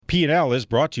P&L is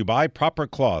brought to you by Proper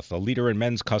Cloth, a leader in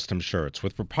men's custom shirts.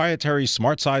 With proprietary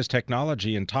smart size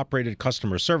technology and top-rated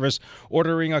customer service,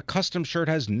 ordering a custom shirt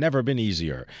has never been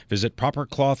easier. Visit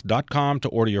propercloth.com to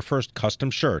order your first custom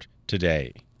shirt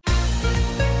today.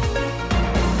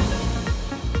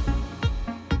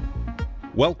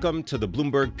 Welcome to the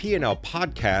Bloomberg P&L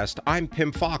podcast. I'm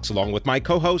Pim Fox, along with my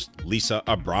co-host, Lisa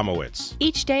Abramowitz.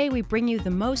 Each day, we bring you the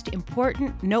most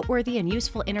important, noteworthy, and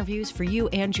useful interviews for you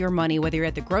and your money, whether you're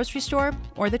at the grocery store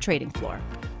or the trading floor.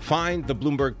 Find the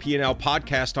Bloomberg P&L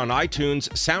podcast on iTunes,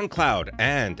 SoundCloud,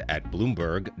 and at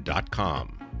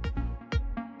Bloomberg.com.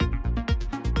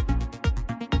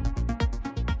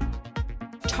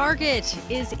 Target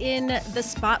is in the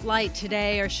spotlight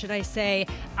today, or should I say,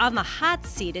 on the hot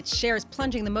seat. Its shares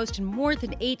plunging the most in more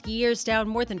than 8 years, down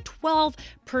more than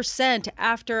 12%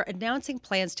 after announcing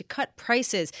plans to cut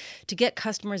prices to get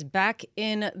customers back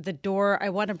in the door. I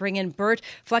want to bring in Burt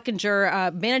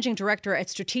Flickinger, Managing Director at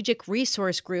Strategic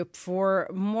Resource Group, for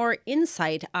more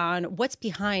insight on what's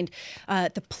behind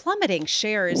the plummeting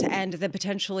shares and the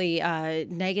potentially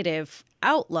negative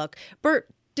outlook. Burt,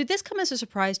 did this come as a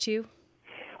surprise to you?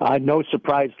 No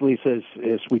surprise, Lisa,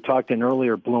 as we talked in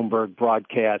earlier Bloomberg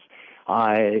broadcast,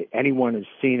 anyone has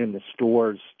seen in the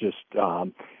stores just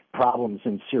problems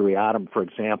in seriatim, for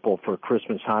example, for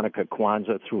Christmas, Hanukkah,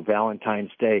 Kwanzaa through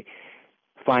Valentine's Day.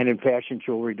 Fine and fashion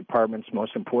jewelry departments,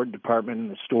 most important department in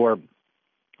the store,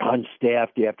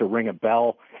 unstaffed. You have to ring a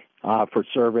bell for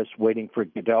service, waiting for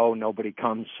Godot. Nobody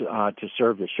comes to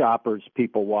serve the shoppers.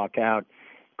 People walk out,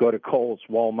 go to Kohl's,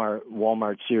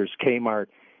 Walmart, Sears, Kmart.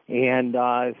 And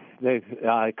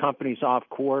the company's off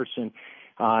course, and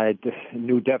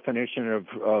new definition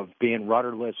of being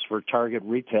rudderless for Target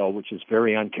retail, which is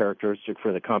very uncharacteristic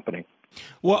for the company.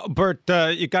 Well, Burt,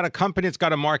 you got a company that's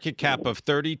got a market cap of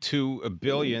 $32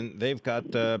 billion. They've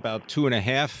got about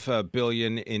 $2.5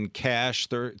 billion in cash,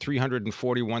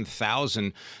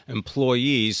 341,000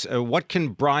 employees. What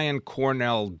can Brian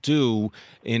Cornell do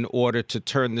in order to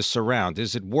turn this around?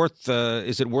 Is it worth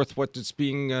what it's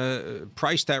being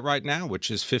priced at right now, which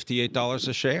is $58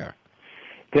 a share?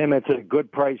 Tim, it's a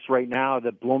good price right now.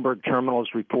 The Bloomberg terminal is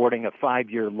reporting a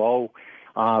 5-year low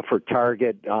for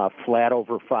Target, flat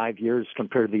over 5 years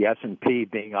compared to the S&P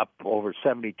being up over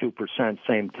 72%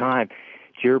 same time.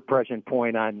 To your present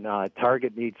point on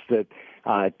Target needs to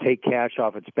take cash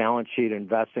off its balance sheet,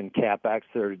 invest in CapEx.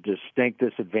 They're a distinct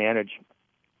disadvantage.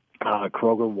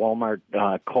 Kroger, Walmart,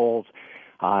 Kohl's,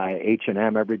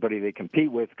 H&M, everybody they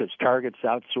compete with, because Target's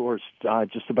outsourced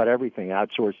just about everything.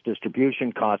 Outsourced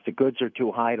distribution, cost of goods are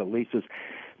too high. To Lisa's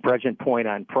present point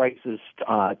on prices,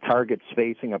 Target's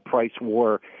facing a price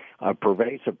war, a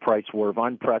pervasive price war of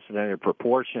unprecedented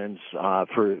proportions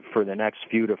for the next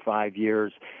few to 5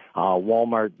 years.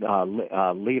 Walmart,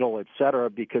 Lidl, et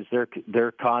cetera, because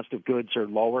their cost of goods are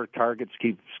lower. Target's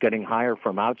keeps getting higher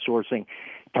from outsourcing.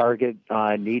 Target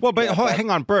needs... Well, but hang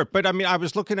on, Burt. But, I mean, I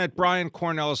was looking at Brian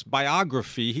Cornell's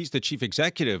biography. He's the chief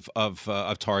executive of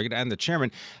Target and the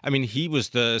chairman. I mean, he was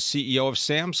the CEO of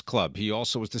Sam's Club. He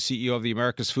also was the CEO of the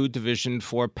America's Food Division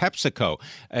for PepsiCo.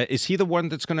 Is he the one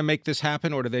that's going to make this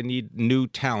happen, or do they need new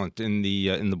talent in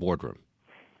the boardroom?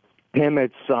 Him,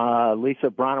 it's Lisa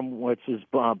Bronowitz's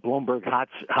Bloomberg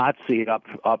hot seat up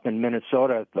in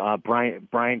Minnesota.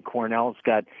 Brian Cornell's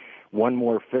got one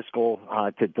more fiscal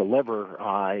to deliver.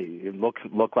 It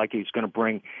look like he's going to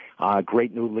bring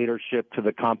great new leadership to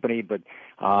the company, but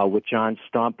with John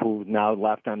Stump, who now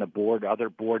left on the board, other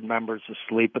board members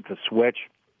asleep at the switch,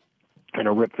 and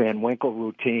a Rip Van Winkle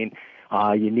routine,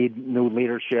 you need new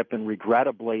leadership, and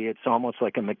regrettably, it's almost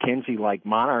like a McKinsey-like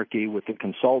monarchy with the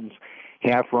consultants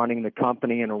half running the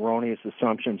company and erroneous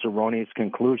assumptions, erroneous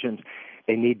conclusions.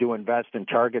 They need to invest in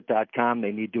Target.com.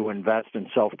 They need to invest in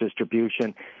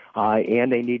self-distribution,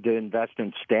 and they need to invest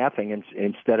in staffing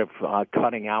instead of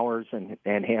cutting hours and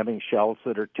having shelves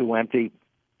that are too empty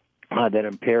that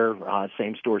impair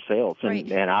same-store sales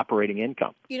and operating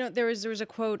income. You know, there was a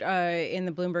quote in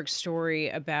the Bloomberg story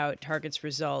about Target's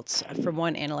results from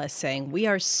one analyst saying, "We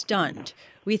are stunned.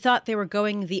 We thought they were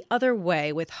going the other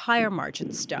way with higher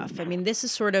margin stuff." I mean, this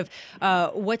is sort of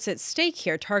what's at stake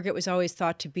here. Target was always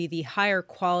thought to be the higher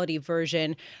quality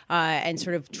version and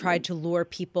sort of tried to lure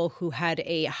people who had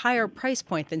a higher price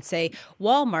point than, say,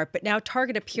 Walmart. But now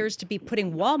Target appears to be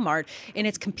putting Walmart in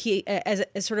its as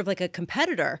sort of like a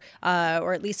competitor,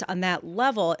 or at least on that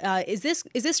level. Is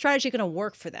this strategy going to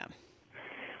work for them?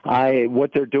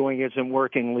 What they're doing isn't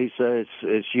working, Lisa.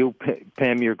 As you,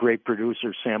 Pam, your great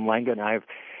producer, Sam Lenga, and I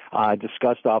have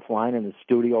discussed offline in the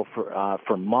studio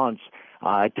for months.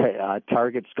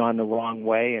 Target's gone the wrong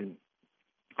way, and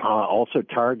also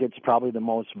Target's probably the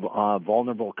most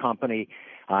vulnerable company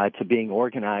to being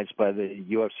organized by the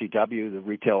UFCW, the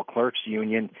Retail Clerks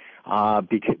Union,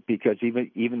 because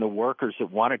even the workers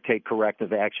that want to take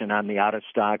corrective action on the out of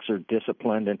stocks are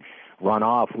disciplined and run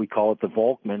off. We call it the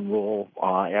Volkman rule,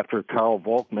 after Carl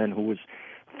Volkman, who was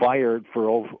fired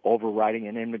for overriding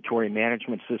an inventory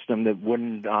management system that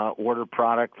wouldn't order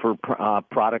product for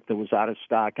product that was out of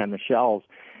stock on the shelves.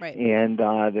 Right. And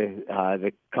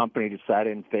the company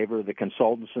decided in favor of the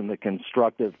consultants, and the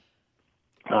constructive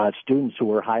students who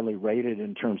were highly rated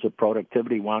in terms of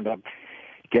productivity wound up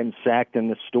getting sacked in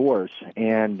the stores.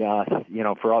 And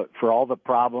for all the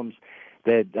problems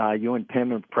that you and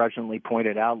Pim have presently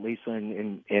pointed out, Lisa,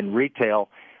 in retail,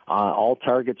 all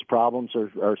Target's problems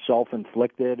are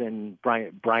self-inflicted, and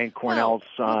Brian Cornell's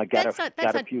got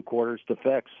a few quarters to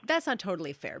fix. That's not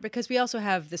totally fair, because we also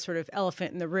have this sort of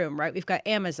elephant in the room, right? We've got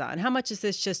Amazon. How much is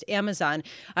this just Amazon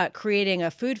creating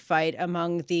a food fight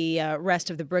among the rest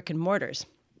of the brick and mortars?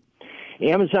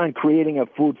 Amazon creating a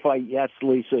food fight, yes,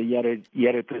 Lisa. Yet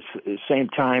at the same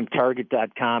time,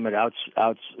 Target.com had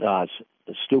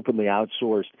stupidly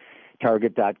outsourced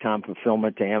Target.com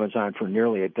fulfillment to Amazon for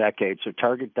nearly a decade. So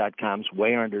Target.com's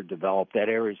way underdeveloped. That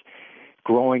area's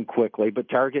growing quickly. But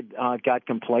Target got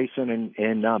complacent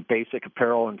in basic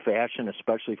apparel and fashion,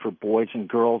 especially for boys and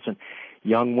girls and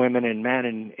young women and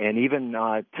men. And even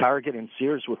Target and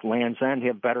Sears with Land's End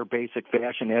have better basic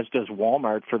fashion, as does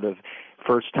Walmart for the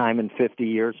first time in 50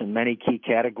 years in many key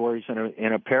categories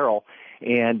in apparel.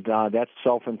 And that's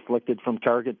self-inflicted from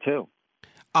Target, too.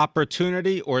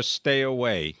 Opportunity or stay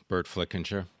away, Burt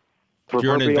Flickinger? For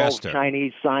you're an investor.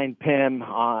 Chinese sign, Pim,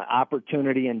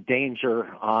 opportunity and danger,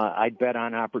 I'd bet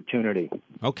on opportunity.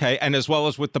 Okay, and as well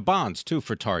as with the bonds, too,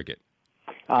 for Target.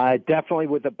 Definitely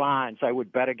with the bonds. I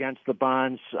would bet against the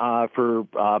bonds for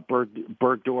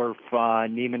Bergdorf,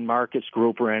 Neiman Marcus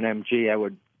Group, or NMG. I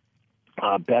would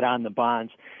bet on the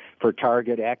bonds for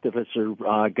Target. Activists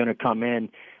are going to come in.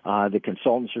 The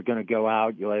consultants are going to go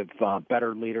out. You'll have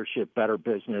better leadership, better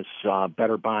business,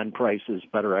 better bond prices,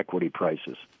 better equity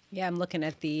prices. Yeah, I'm looking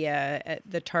at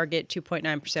the Target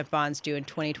 2.9% bonds due in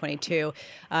 2022.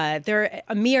 They're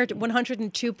a mere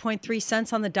 102.3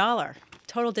 cents on the dollar.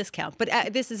 Total discount.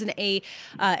 But this is an A-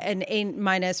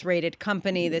 rated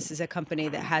company. This is a company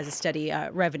that has a steady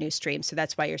revenue stream. So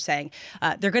that's why you're saying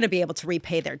they're going to be able to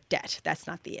repay their debt. That's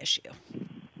not the issue.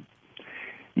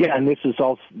 Yeah, and this is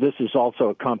also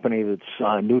a company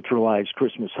that's neutralized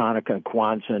Christmas, Hanukkah, and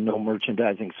Kwanzaa. No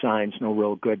merchandising signs, no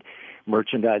real good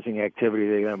merchandising activity.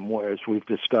 They have more, as we've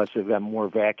discussed, they've got more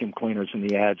vacuum cleaners in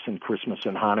the ads than Christmas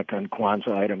and Hanukkah and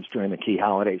Kwanzaa items during the key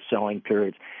holiday selling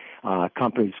periods.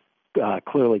 Companies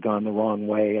clearly gone the wrong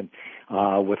way, and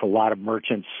with a lot of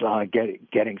merchants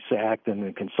getting sacked and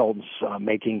the consultants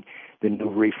making the new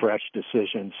refresh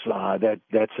decisions.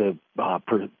 That's a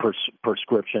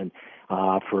prescription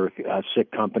for a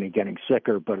sick company getting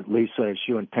sicker. But at least, as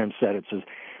you and Pim said, it's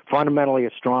fundamentally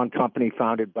a strong company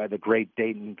founded by the great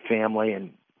Dayton family,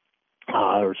 and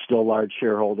are still large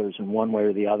shareholders in one way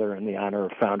or the other in the honor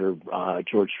of founder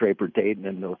George Draper Dayton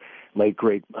and the late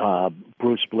great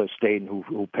Bruce Bliss Dayton,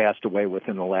 who passed away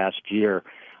within the last year.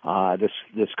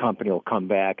 This company will come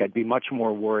back. I'd be much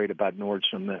more worried about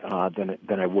Nordstrom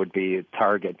than I would be at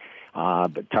Target.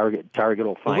 But Target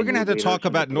will find. Well, we're going to have to talk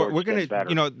about Nordstrom. We're going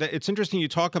to, it's interesting you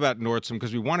talk about Nordstrom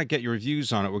because we want to get your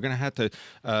views on it. We're going to have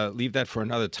to leave that for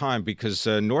another time because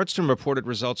Nordstrom reported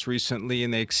results recently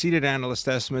and they exceeded analyst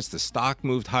estimates. The stock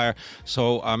moved higher.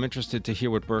 So I'm interested to hear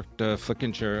what Burt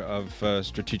Flickinger of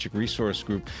Strategic Resource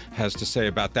Group has to say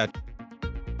about that.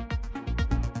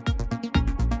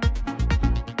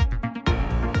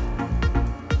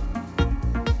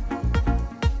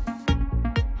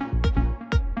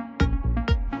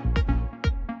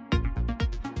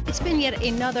 It's been yet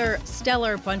another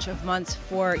stellar bunch of months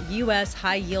for U.S.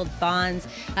 high-yield bonds.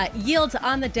 Yields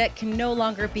on the debt can no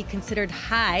longer be considered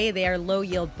high. They are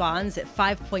low-yield bonds at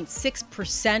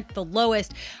 5.6%, the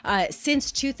lowest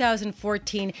since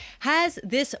 2014. Has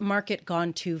this market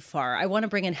gone too far? I want to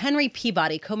bring in Henry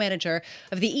Peabody, co-manager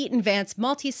of the Eaton Vance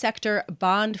Multi-Sector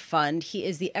Bond Fund. He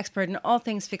is the expert in all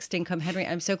things fixed income. Henry,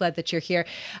 I'm so glad that you're here.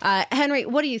 Henry,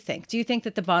 what do you think? Do you think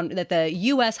that the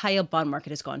U.S. high-yield bond market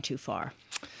has gone too far?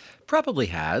 Probably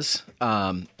has.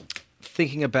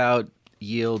 Thinking about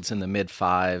yields in the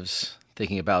mid-fives,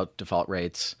 thinking about default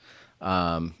rates,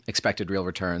 expected real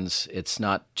returns, it's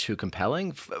not too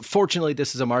compelling. Fortunately,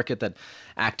 this is a market that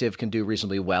active can do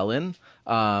reasonably well in.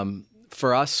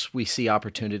 For us, we see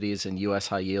opportunities in U.S.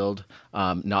 high yield,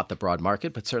 not the broad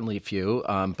market, but certainly a few,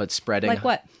 but spreading. Like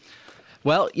what?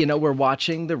 Well, we're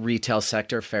watching the retail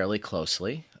sector fairly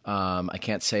closely. I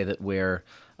can't say that we're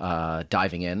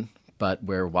diving in. but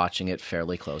we're watching it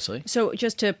fairly closely. So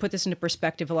just to put this into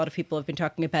perspective, a lot of people have been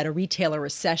talking about a retailer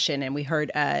recession, and we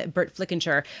heard Burt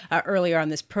Flickinger earlier on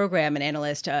this program, an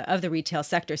analyst of the retail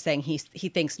sector, saying he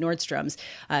thinks Nordstrom's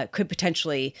could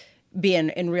potentially be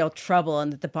in real trouble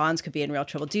and that the bonds could be in real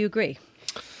trouble. Do you agree?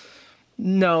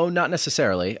 No, not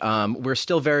necessarily. We're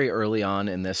still very early on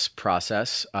in this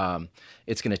process.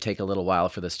 It's going to take a little while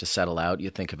for this to settle out. You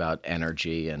think about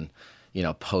energy and,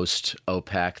 post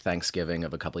OPEC Thanksgiving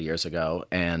of a couple of years ago,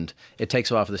 and it takes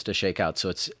a while for this to shake out. So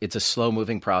it's a slow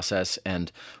moving process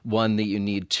and one that you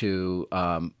need to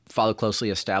follow closely,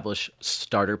 establish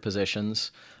starter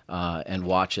positions, and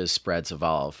watch as spreads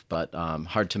evolve. But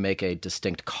hard to make a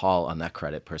distinct call on that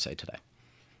credit per se today.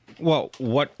 Well,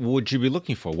 what would you be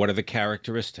looking for? What are the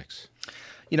characteristics?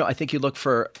 I think you look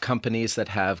for companies that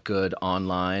have good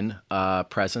online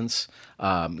presence,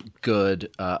 good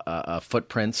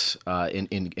footprints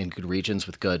in good regions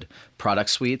with good product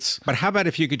suites. But how about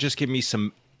if you could just give me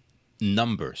some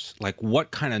numbers? Like,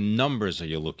 what kind of numbers are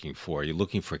you looking for? Are you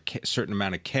looking for a certain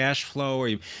amount of cash flow?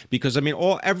 Because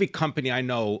every company I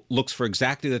know looks for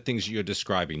exactly the things you're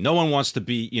describing. No one wants to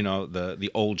be,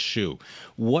 the old shoe.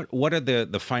 What are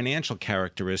the financial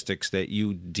characteristics that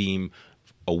you deem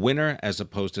a winner as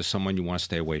opposed to someone you want to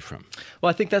stay away from? Well,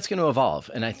 I think that's going to evolve.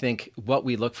 And I think what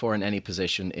we look for in any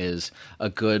position is a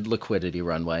good liquidity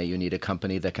runway. You need a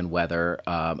company that can weather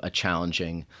a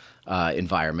challenging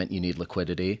environment. You need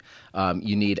liquidity.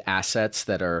 You need assets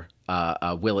that are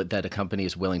that a company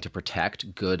is willing to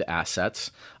protect, good assets,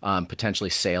 potentially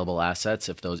saleable assets,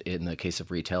 if those, in the case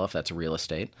of retail, if that's real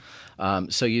estate.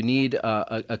 So you need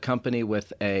a company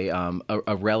with a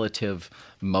relative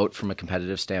moat from a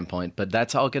competitive standpoint, but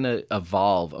that's all going to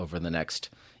evolve over the next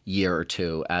year or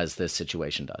two as this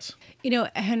situation does.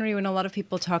 Henry, when a lot of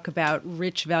people talk about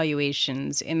rich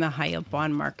valuations in the high yield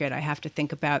bond market, I have to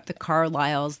think about the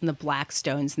Carlyles and the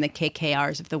Blackstones and the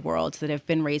KKRs of the world that have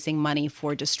been raising money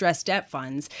for distressed debt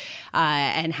funds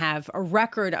and have a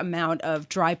record amount of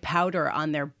dry powder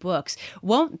on their books.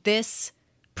 Won't this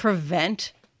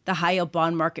prevent the high yield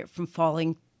bond market from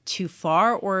falling too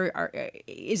far, or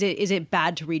is it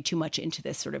bad to read too much into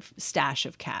this sort of stash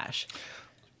of cash?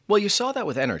 Well, you saw that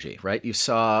with energy, right? You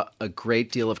saw a great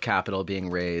deal of capital being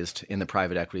raised in the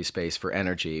private equity space for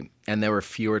energy, and there were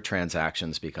fewer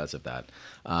transactions because of that.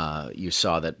 You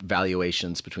saw that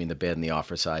valuations between the bid and the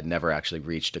offer side never actually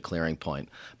reached a clearing point.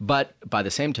 But by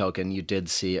the same token, you did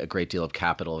see a great deal of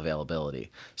capital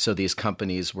availability. So these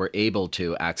companies were able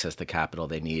to access the capital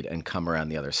they need and come around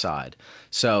the other side.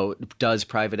 So does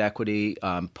private equity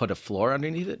put a floor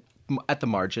underneath it? At the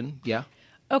margin, yeah.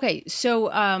 Okay, so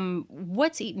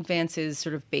what's Eaton Vance's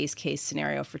sort of base case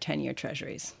scenario for 10-year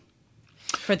treasuries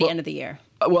for the end of the year?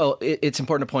 Well, it's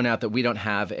important to point out that we don't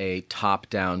have a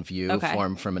top-down view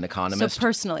formed from an economist. So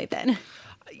personally then?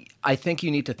 I think you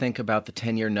need to think about the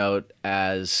 10-year note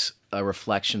as a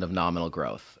reflection of nominal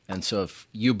growth. And so if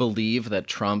you believe that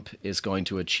Trump is going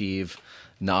to achieve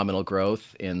nominal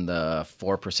growth in the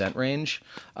 4% range,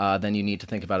 then you need to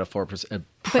think about a 4%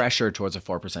 pressure towards a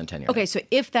 4% 10-year. Okay, so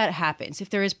if that happens,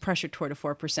 if there is pressure toward a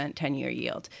 4% 10-year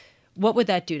yield, what would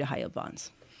that do to high yield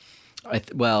bonds?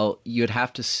 Well, you'd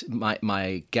have to.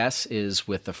 My guess is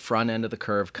with the front end of the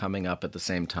curve coming up at the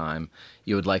same time,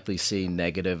 you would likely see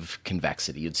negative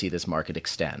convexity. You'd see this market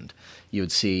extend. You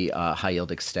would see high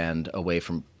yield extend away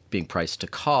from being priced to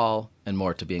call and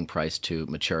more to being priced to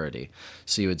maturity.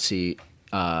 So you would see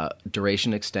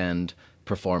duration extend,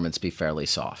 performance be fairly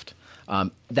soft.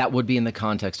 That would be in the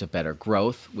context of better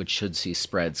growth, which should see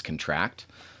spreads contract.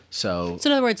 So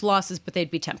in other words, losses, but they'd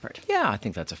be tempered. Yeah, I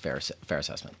think that's a fair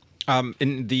assessment.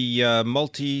 In the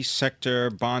multi-sector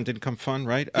bond income fund,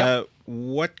 right? Yep.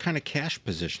 What kind of cash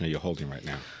position are you holding right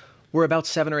now? We're about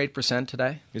 7 or 8%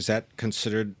 today. Is that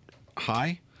considered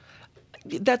high?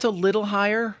 That's a little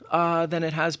higher than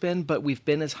it has been, but we've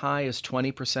been as high as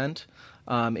 20%.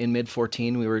 In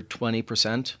mid-14, we were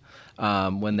 20%.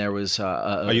 When there was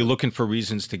Are you looking for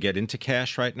reasons to get into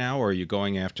cash right now, or are you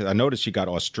going after? I noticed you got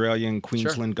Australian,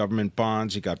 Queensland government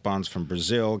bonds, you got bonds from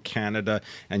Brazil, Canada,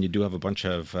 and you do have a bunch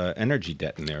of energy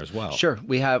debt in there as well. Sure.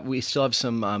 We still have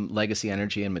some legacy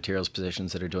energy and materials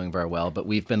positions that are doing very well, but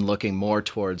we've been looking more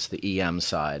towards the EM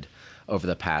side over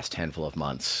the past handful of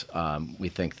months. We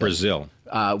think that Brazil.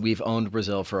 We've owned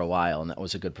Brazil for a while, and that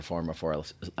was a good performer for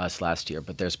us last year.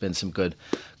 But there's been some good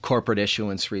corporate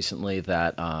issuance recently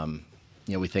that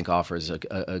we think offers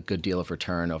a good deal of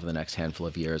return over the next handful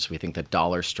of years. We think that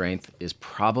dollar strength is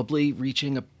probably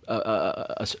reaching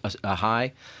a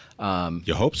high.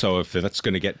 You hope so, if that's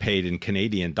going to get paid in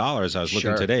Canadian dollars. I was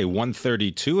looking today,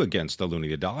 132 against the loonie.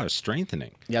 The dollar is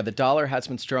strengthening. Yeah, the dollar has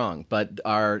been strong, but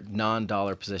our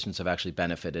non-dollar positions have actually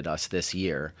benefited us this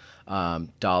year.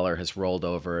 Dollar has rolled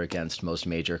over against most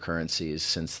major currencies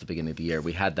since the beginning of the year.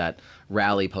 We had that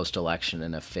rally post-election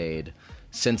and a fade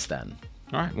since then.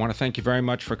 All right. I want to thank you very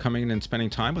much for coming in and spending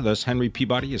time with us. Henry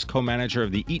Peabody is co-manager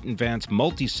of the Eaton Vance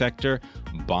Multi-Sector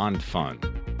Bond Fund.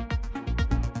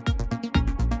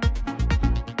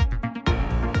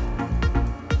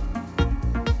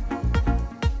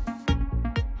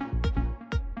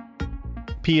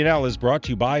 P&L is brought to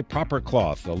you by Proper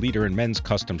Cloth, a leader in men's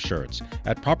custom shirts.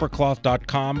 At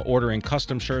propercloth.com, ordering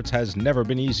custom shirts has never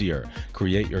been easier.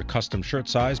 Create your custom shirt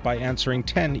size by answering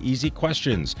 10 easy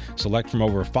questions. Select from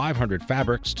over 500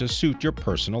 fabrics to suit your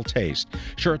personal taste.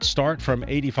 Shirts start from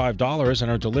 $85 and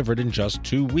are delivered in just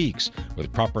 2 weeks.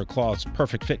 With Proper Cloth's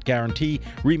perfect fit guarantee,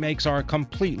 remakes are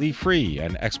completely free,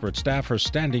 and expert staff are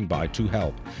standing by to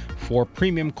help. For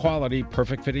premium quality,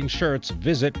 perfect fitting shirts,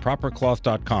 visit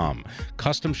propercloth.com.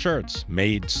 Custom shirts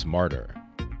made smarter.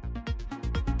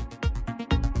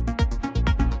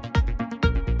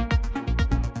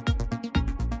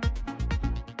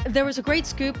 There was a great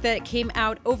scoop that came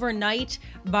out overnight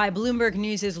by Bloomberg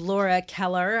News' Laura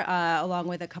Keller, along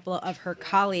with a couple of her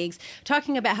colleagues,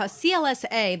 talking about how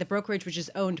CLSA, the brokerage which is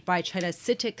owned by China's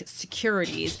CITIC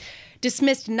Securities,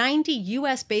 dismissed 90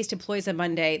 U.S.-based employees on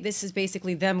Monday. This is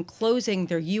basically them closing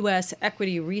their U.S.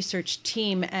 equity research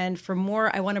team. And for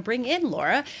more, I want to bring in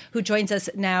Laura, who joins us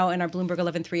now in our Bloomberg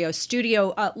 1130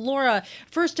 studio. Laura,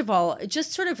 first of all,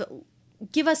 just sort of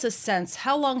give us a sense,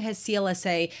 how long has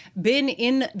CLSA been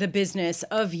in the business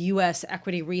of U.S.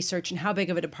 equity research, and how big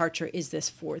of a departure is this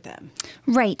for them?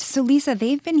 Right. So, Lisa,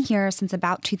 they've been here since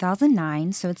about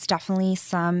 2009, so it's definitely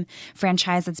some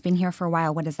franchise that's been here for a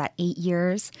while. What is that, 8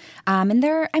 years? And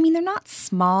they're not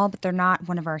small, but they're not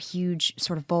one of our huge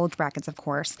sort of bulge brackets, of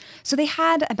course. So they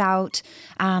had about,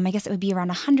 I guess it would be around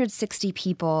 160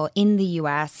 people in the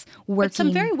U.S. working. But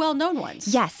some very well-known ones.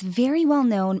 Yes, very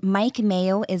well-known. Mike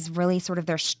Mayo is really sort of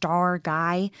their star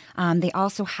guy. They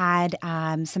also had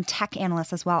some tech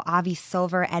analysts as well, Avi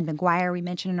Silver, Ed McGuire, we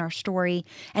mentioned in our story,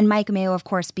 and Mike Mayo, of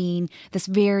course, being this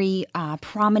very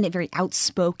prominent, very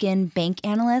outspoken bank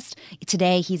analyst.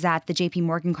 Today, he's at the JP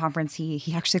Morgan conference.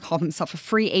 He actually called himself a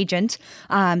free agent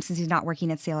since he's not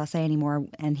working at CLSA anymore,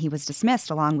 and he was dismissed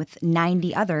along with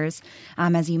 90 others.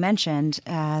 As you mentioned,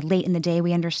 late in the day,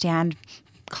 we understand,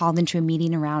 called into a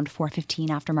meeting around 4:15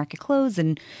 after market close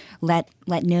and let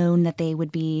known that they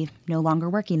would be no longer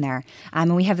working there.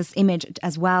 And we have this image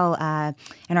as well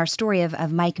in our story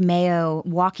of Mike Mayo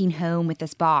walking home with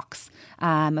this box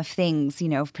of things,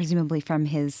 presumably from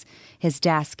his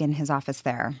desk in his office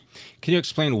there. Can you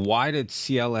explain, why did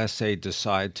CLSA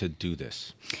decide to do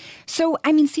this? So,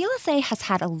 CLSA has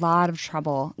had a lot of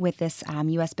trouble with this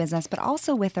U.S. business, but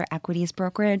also with their equities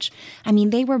brokerage.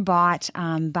 They were bought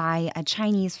by a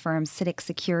Chinese firm, CITIC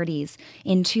Securities,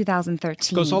 in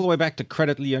 2013. Goes all the way back to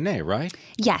Credit Lyonnais, right?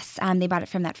 Yes, they bought it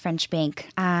from that French bank.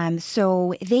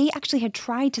 So they actually had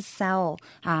tried to sell,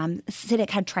 CITIC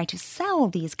had tried to sell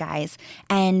these guys,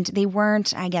 and they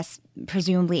weren't, I guess,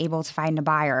 presumably able to find a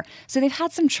buyer. So they've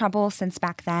had some trouble since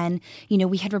back then.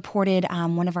 We had reported,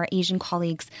 one of our Asian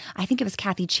colleagues, I think it was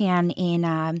Kathy Chan,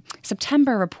 in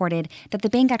September, reported that the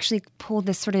bank actually pulled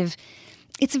this sort of,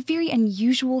 it's a very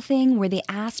unusual thing where they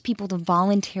asked people to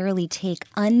voluntarily take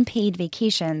unpaid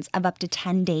vacations of up to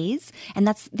 10 days. And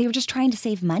they were just trying to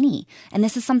save money. And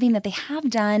this is something that they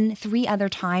have done 3 other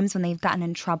times when they've gotten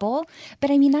in trouble. But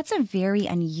that's a very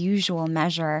unusual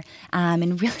measure,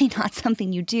 and really not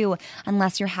something you do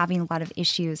unless you're having a lot of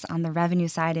issues on the revenue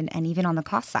side and even on the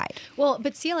cost side. Well,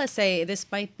 but CLSA, this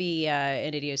might be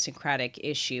an idiosyncratic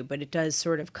issue, but it does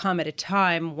sort of come at a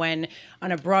time when,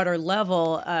 on a broader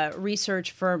level,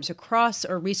 research firms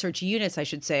research units, I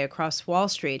should say, across Wall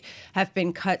Street have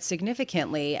been cut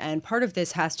significantly. And part of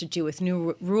this has to do with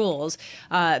new rules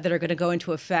that are going to go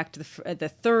into effect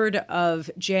the 3rd of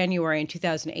January in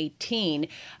 2018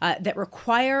 that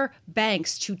require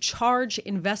banks to charge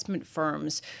investment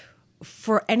firms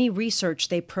for any research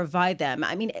they provide them.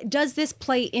 Does this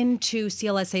play into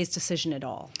CLSA's decision at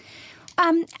all?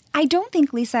 I don't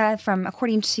think, Lisa,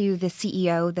 according to the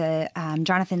CEO,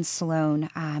 Jonathan Sloan,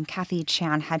 Kathy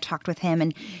Chan had talked with him,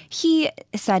 and he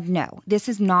said, no, this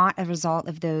is not a result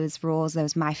of those rules,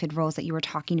 those MiFID rules that you were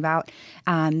talking about.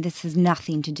 This has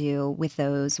nothing to do with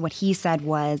those. What he said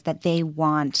was that they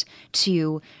want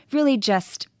to really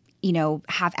just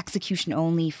have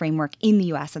execution-only framework in the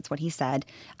U.S. That's what he said,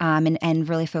 and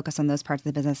really focus on those parts of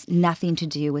the business. Nothing to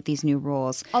do with these new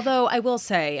rules. Although I will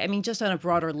say, just on a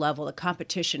broader level, the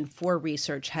competition for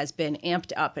research has been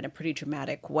amped up in a pretty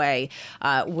dramatic way,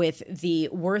 with the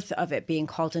worth of it being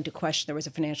called into question. There was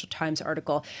a Financial Times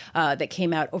article that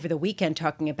came out over the weekend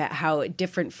talking about how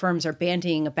different firms are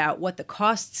bandying about what the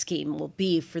cost scheme will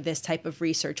be for this type of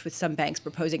research, with some banks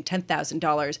proposing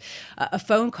 $10,000 a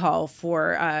phone call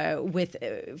for a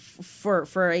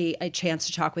chance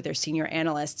to talk with their senior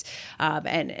analysts,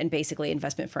 and basically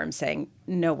investment firms saying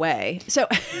no way. So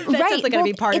that's definitely going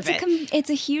to be part of it. It's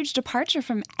a huge departure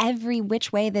from every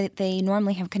which way that they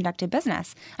normally have conducted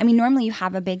business. Normally you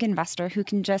have a big investor who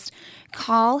can just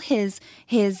call his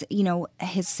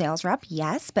sales rep,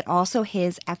 yes, but also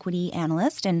his equity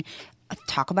analyst, and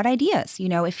talk about ideas.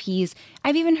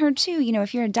 I've even heard too,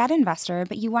 if you're a debt investor,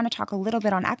 but you want to talk a little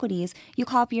bit on equities, you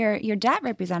call up your debt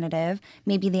representative,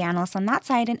 maybe the analyst on that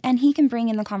side, and he can bring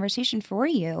in the conversation for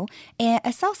you,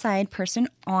 a sell side person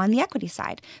on the equity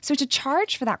side. So to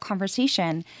charge for that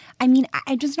conversation, I'm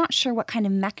just not sure what kind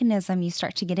of mechanism you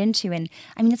start to get into. And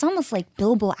it's almost like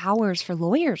billable hours for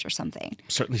lawyers or something.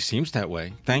 Certainly seems that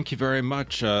way. Thank you very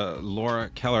much, Laura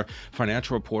Keller,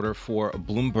 financial reporter for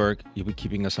Bloomberg. You'll be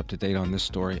keeping us up to date on this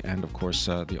story and, of course,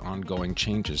 the ongoing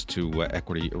changes to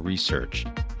equity research.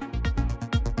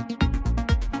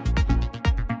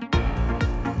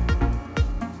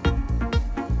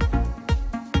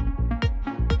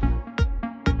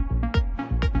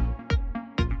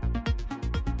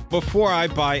 Before I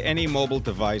buy any mobile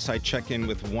device, I check in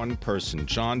with one person,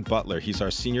 John Butler. He's our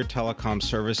senior telecom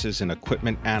services and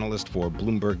equipment analyst for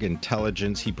Bloomberg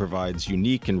Intelligence. He provides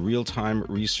unique and real-time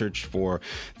research for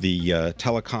the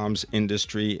telecoms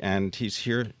industry, and he's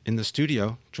here in the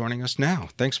studio joining us now.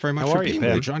 Thanks very much for being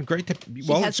here, John. Great to He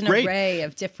has an array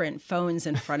of different phones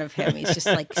in front of him. He's just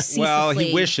like ceaselessly well,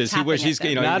 he wishes. He's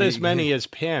not as many as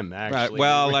Pim, actually. Right.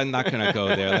 Well, I'm not going to go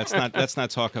there. Let's not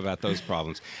talk about those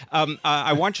problems.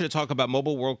 I want you to talk about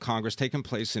Mobile World Congress taking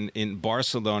place in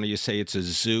Barcelona. You say it's a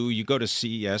zoo. You go to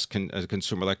CES, a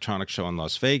Consumer Electronics Show in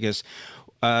Las Vegas.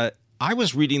 I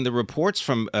was reading the reports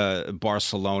from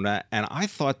Barcelona, and I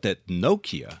thought that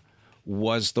Nokia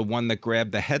was the one that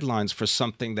grabbed the headlines for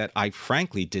something that I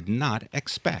frankly did not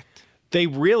expect. They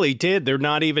really did. They're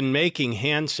not even making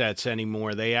handsets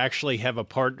anymore. They actually have a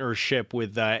partnership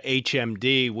with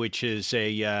HMD, which is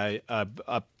a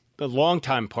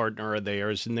longtime partner of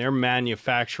theirs, and they're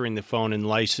manufacturing the phone and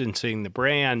licensing the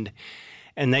brand.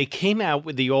 And they came out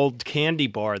with the old candy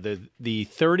bar. The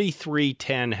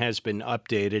 3310 has been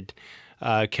updated,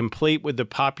 complete with the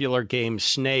popular game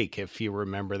Snake, if you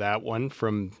remember that one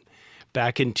from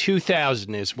back in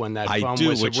 2000 is when that phone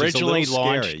was originally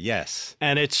launched. Scary, yes.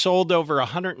 And it sold over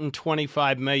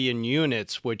 125 million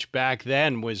units, which back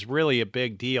then was really a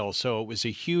big deal. So it was a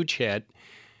huge hit.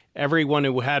 Everyone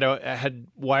who had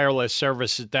wireless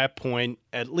service at that point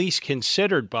at least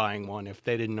considered buying one if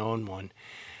they didn't own one.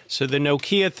 So the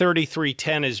Nokia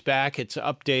 3310 is back. It's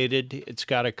updated. It's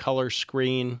got a color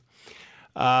screen.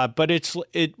 But it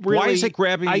really... Why is it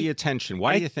grabbing the attention?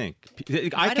 Why do you think?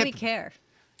 Why do we care?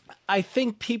 I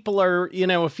think people are,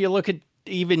 if you look at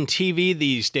even TV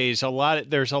these days,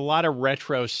 there's a lot of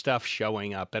retro stuff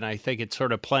showing up, and I think it's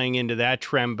sort of playing into that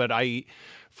trend. But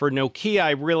for Nokia,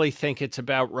 I really think it's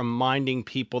about reminding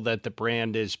people that the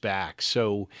brand is back.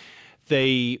 So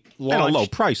they launched... At a low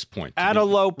price point. At a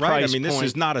low price point. point. This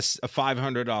is not a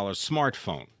 $500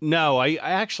 smartphone. No,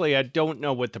 I don't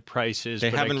know what the price is. They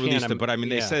haven't released it, but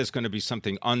they say it's going to be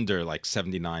something under like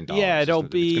 $79. Yeah, it'll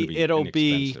be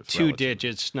two relative.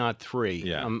 digits, not three.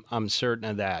 Yeah. I'm certain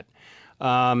of that.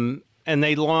 And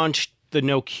they launched the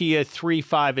Nokia 3,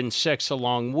 5, and 6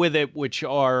 along with it, which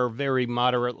are very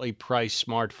moderately priced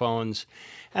smartphones.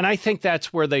 And I think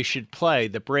that's where they should play.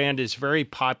 The brand is very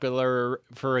popular,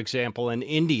 for example, in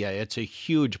India. It's a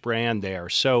huge brand there.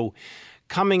 So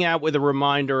coming out with a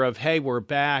reminder of, hey, we're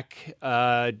back,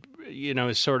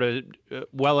 sort of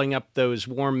welling up those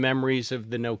warm memories of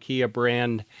the Nokia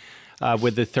brand.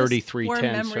 With the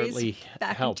 3310 certainly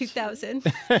back helps. in 2000.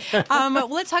 Well,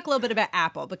 let's talk a little bit about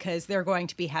Apple, because they're going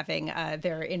to be having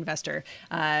their investor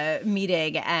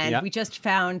meeting. And we just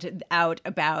found out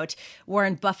about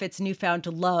Warren Buffett's newfound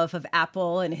love of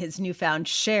Apple, and his newfound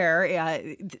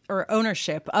share or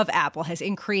ownership of Apple has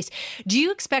increased. Do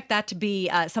you expect that to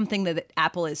be something that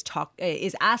Apple is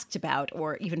asked about,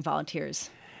 or even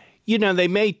volunteers? They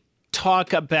may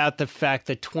talk about the fact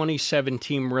that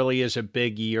 2017 really is a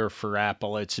big year for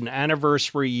Apple. It's an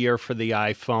anniversary year for the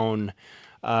iPhone.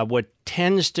 what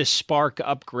tends to spark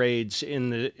upgrades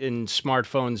in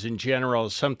smartphones in general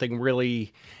is something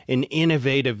really an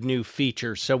innovative new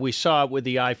feature. So we saw it with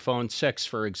the iPhone 6,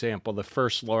 for example, the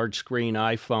first large screen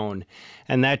iPhone,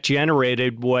 and that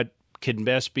generated what can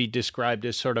best be described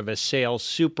as sort of a sales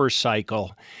super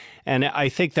cycle. And I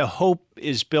think the hope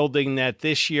is building that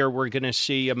this year we're going to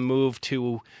see a move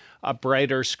to a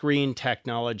brighter screen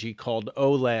technology called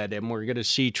OLED, and we're going to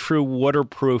see true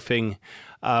waterproofing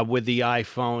with the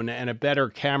iPhone and a better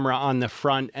camera on the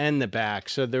front and the back.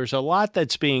 So there's a lot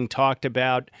that's being talked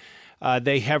about.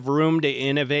 They have room to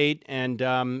innovate, and,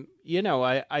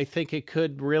 I think it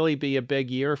could really be a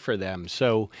big year for them.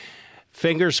 So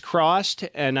fingers crossed,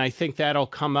 and I think that'll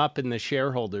come up in the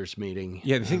shareholders meeting.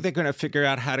 Yeah, I think they're going to figure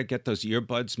out how to get those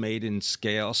earbuds made in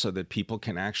scale so that people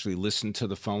can actually listen to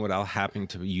the phone without having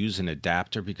to use an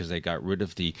adapter, because they got rid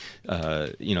of the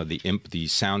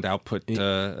sound output.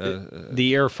 The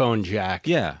earphone jack.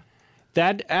 Yeah.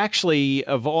 That actually,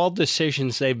 of all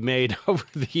decisions they've made over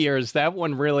the years, that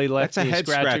one really left me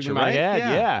scratching my head.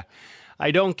 Yeah.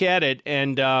 I don't get it.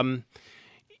 And,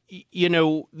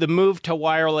 the move to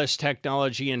wireless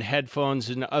technology in headphones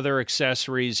and other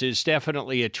accessories is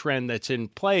definitely a trend that's in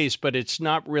place, but it's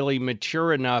not really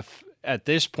mature enough at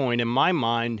this point, in my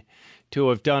mind, to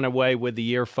have done away with the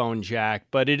earphone jack.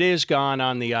 But it is gone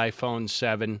on the iPhone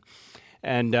 7.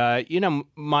 And,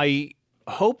 my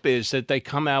hope is that they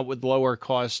come out with lower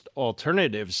cost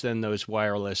alternatives than those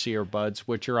wireless earbuds,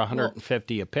 which are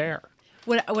 $150 a pair.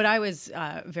 What I was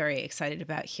very excited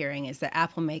about hearing is that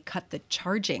Apple may cut the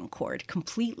charging cord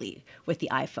completely with the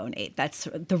iPhone 8. That's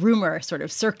the rumor sort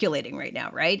of circulating right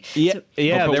now, right? Yeah,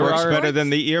 but there works better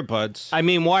than the earbuds. I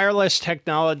mean, wireless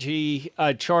technology,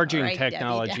 charging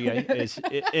technology, it's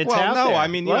out there. I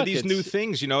mean, these new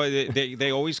things,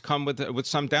 they always come with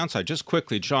some downside. Just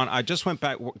quickly, John, I just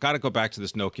got to go back to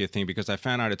this Nokia thing, because I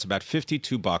found out it's about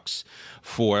 $52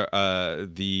 for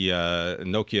the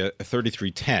Nokia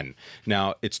 3310.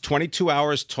 Now, it's 22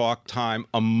 hours talk time,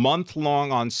 a month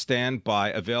long on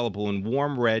standby, available in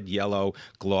warm red, yellow,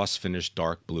 gloss finish,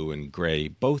 dark blue, and gray,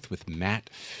 both with matte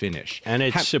finish. And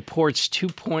it supports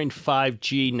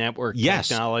 2.5G network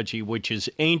technology, which is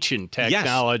ancient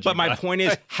technology. Yes, but my point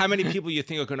is, how many people you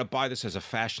think are going to buy this as a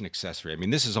fashion accessory? I mean,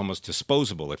 this is almost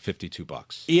disposable at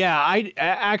 $52. Yeah,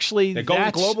 they're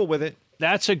going global with it.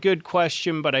 That's a good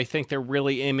question, but I think they're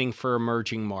really aiming for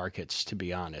emerging markets, to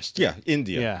be honest. Yeah,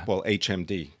 India. Yeah. Well,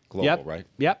 HMD global, right?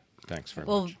 Yep. Thanks very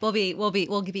much. We'll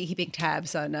be keeping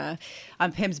tabs on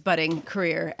Pim's budding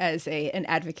career as an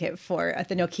advocate for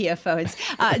the Nokia phones.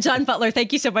 John Butler,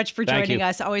 thank you so much for joining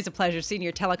us. Always a pleasure.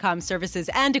 Senior telecom services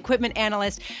and equipment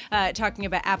analyst, talking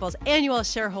about Apple's annual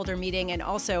shareholder meeting and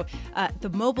also the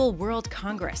Mobile World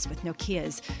Congress with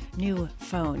Nokia's new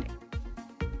phone.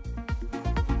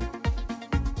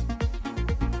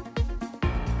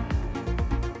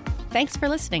 Thanks for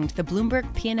listening to the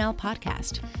Bloomberg P&L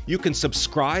podcast. You can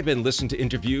subscribe and listen to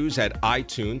interviews at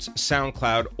iTunes,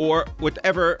 SoundCloud, or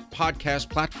whatever podcast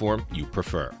platform you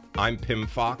prefer. I'm Pim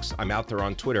Fox. I'm out there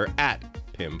on Twitter at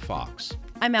Pim Fox.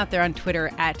 I'm out there on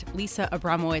Twitter at Lisa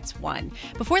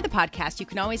Abramowitz1. Before the podcast, you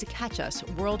can always catch us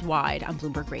worldwide on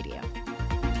Bloomberg Radio.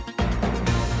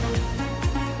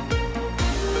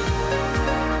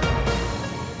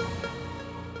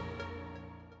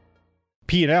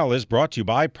 P&L is brought to you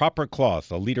by Proper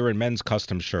Cloth, a leader in men's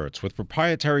custom shirts. With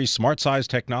proprietary smart size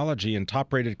technology and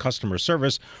top-rated customer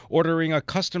service, ordering a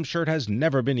custom shirt has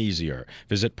never been easier.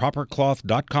 Visit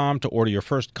propercloth.com to order your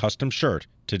first custom shirt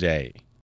today.